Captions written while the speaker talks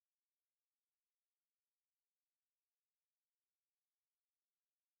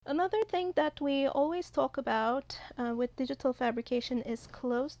Another thing that we always talk about with digital fabrication is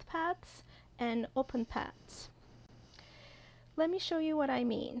closed paths and open paths. Let me show you what I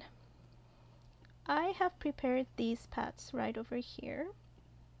mean. I have prepared these paths right over here.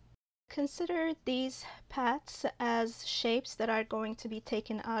 Consider these paths as shapes that are going to be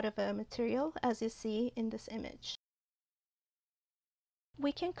taken out of a material, as you see in this image.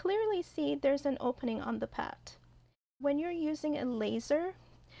 We can clearly see there's an opening on the path. When you're using a laser,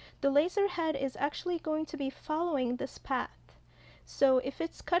 the laser head is actually going to be following this path. So if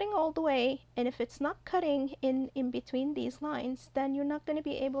it's cutting all the way, and if it's not cutting in between these lines, then you're not going to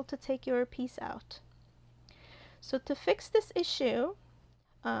be able to take your piece out. So to fix this issue,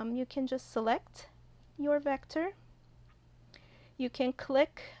 you can just select your vector. You can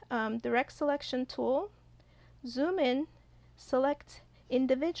click direct selection tool, zoom in, select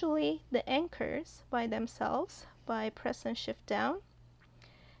individually the anchors by themselves by press and shift down,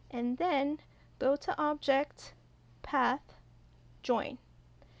 and then go to Object, Path, Join.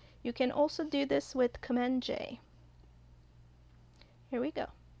 You can also do this with Command J. Here we go.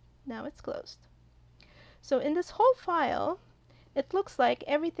 Now it's closed. So in this whole file, it looks like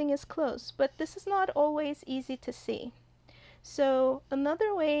everything is closed, but this is not always easy to see. So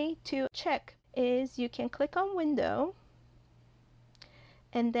another way to check is you can click on Window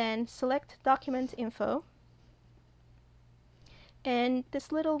and then select Document Info, and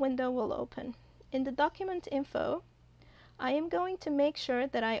this little window will open. In the Document Info, I am going to make sure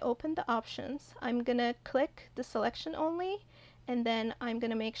that I open the options. I'm going to click the selection only, and then I'm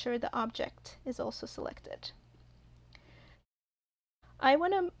going to make sure the object is also selected. I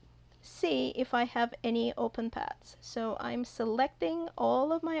want to see if I have any open paths. So I'm selecting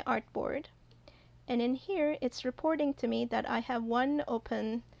all of my artboard, and in here it's reporting to me that I have one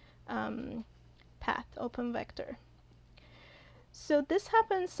open path, open vector. So this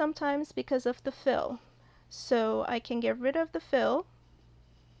happens sometimes because of the fill. So I can get rid of the fill,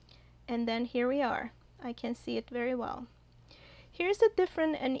 and then here we are. I can see it very well. Here's a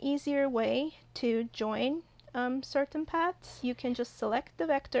different and easier way to join certain paths. You can just select the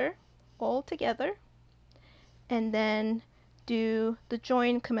vector all together and then do the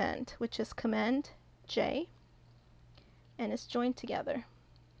join command, which is Command J, and it's joined together.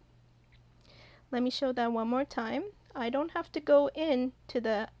 Let me show that one more time. I don't have to go in to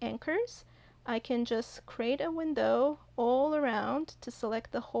the anchors. I can just create a window all around to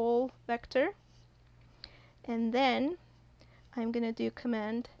select the whole vector, and then I'm going to do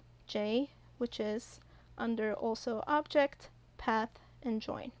Command J, which is under also Object, Path, and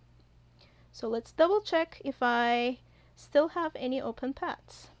Join. So let's double check if I still have any open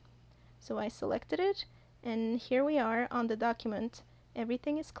paths. So I selected it, and here we are on the document.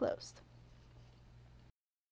 Everything is closed.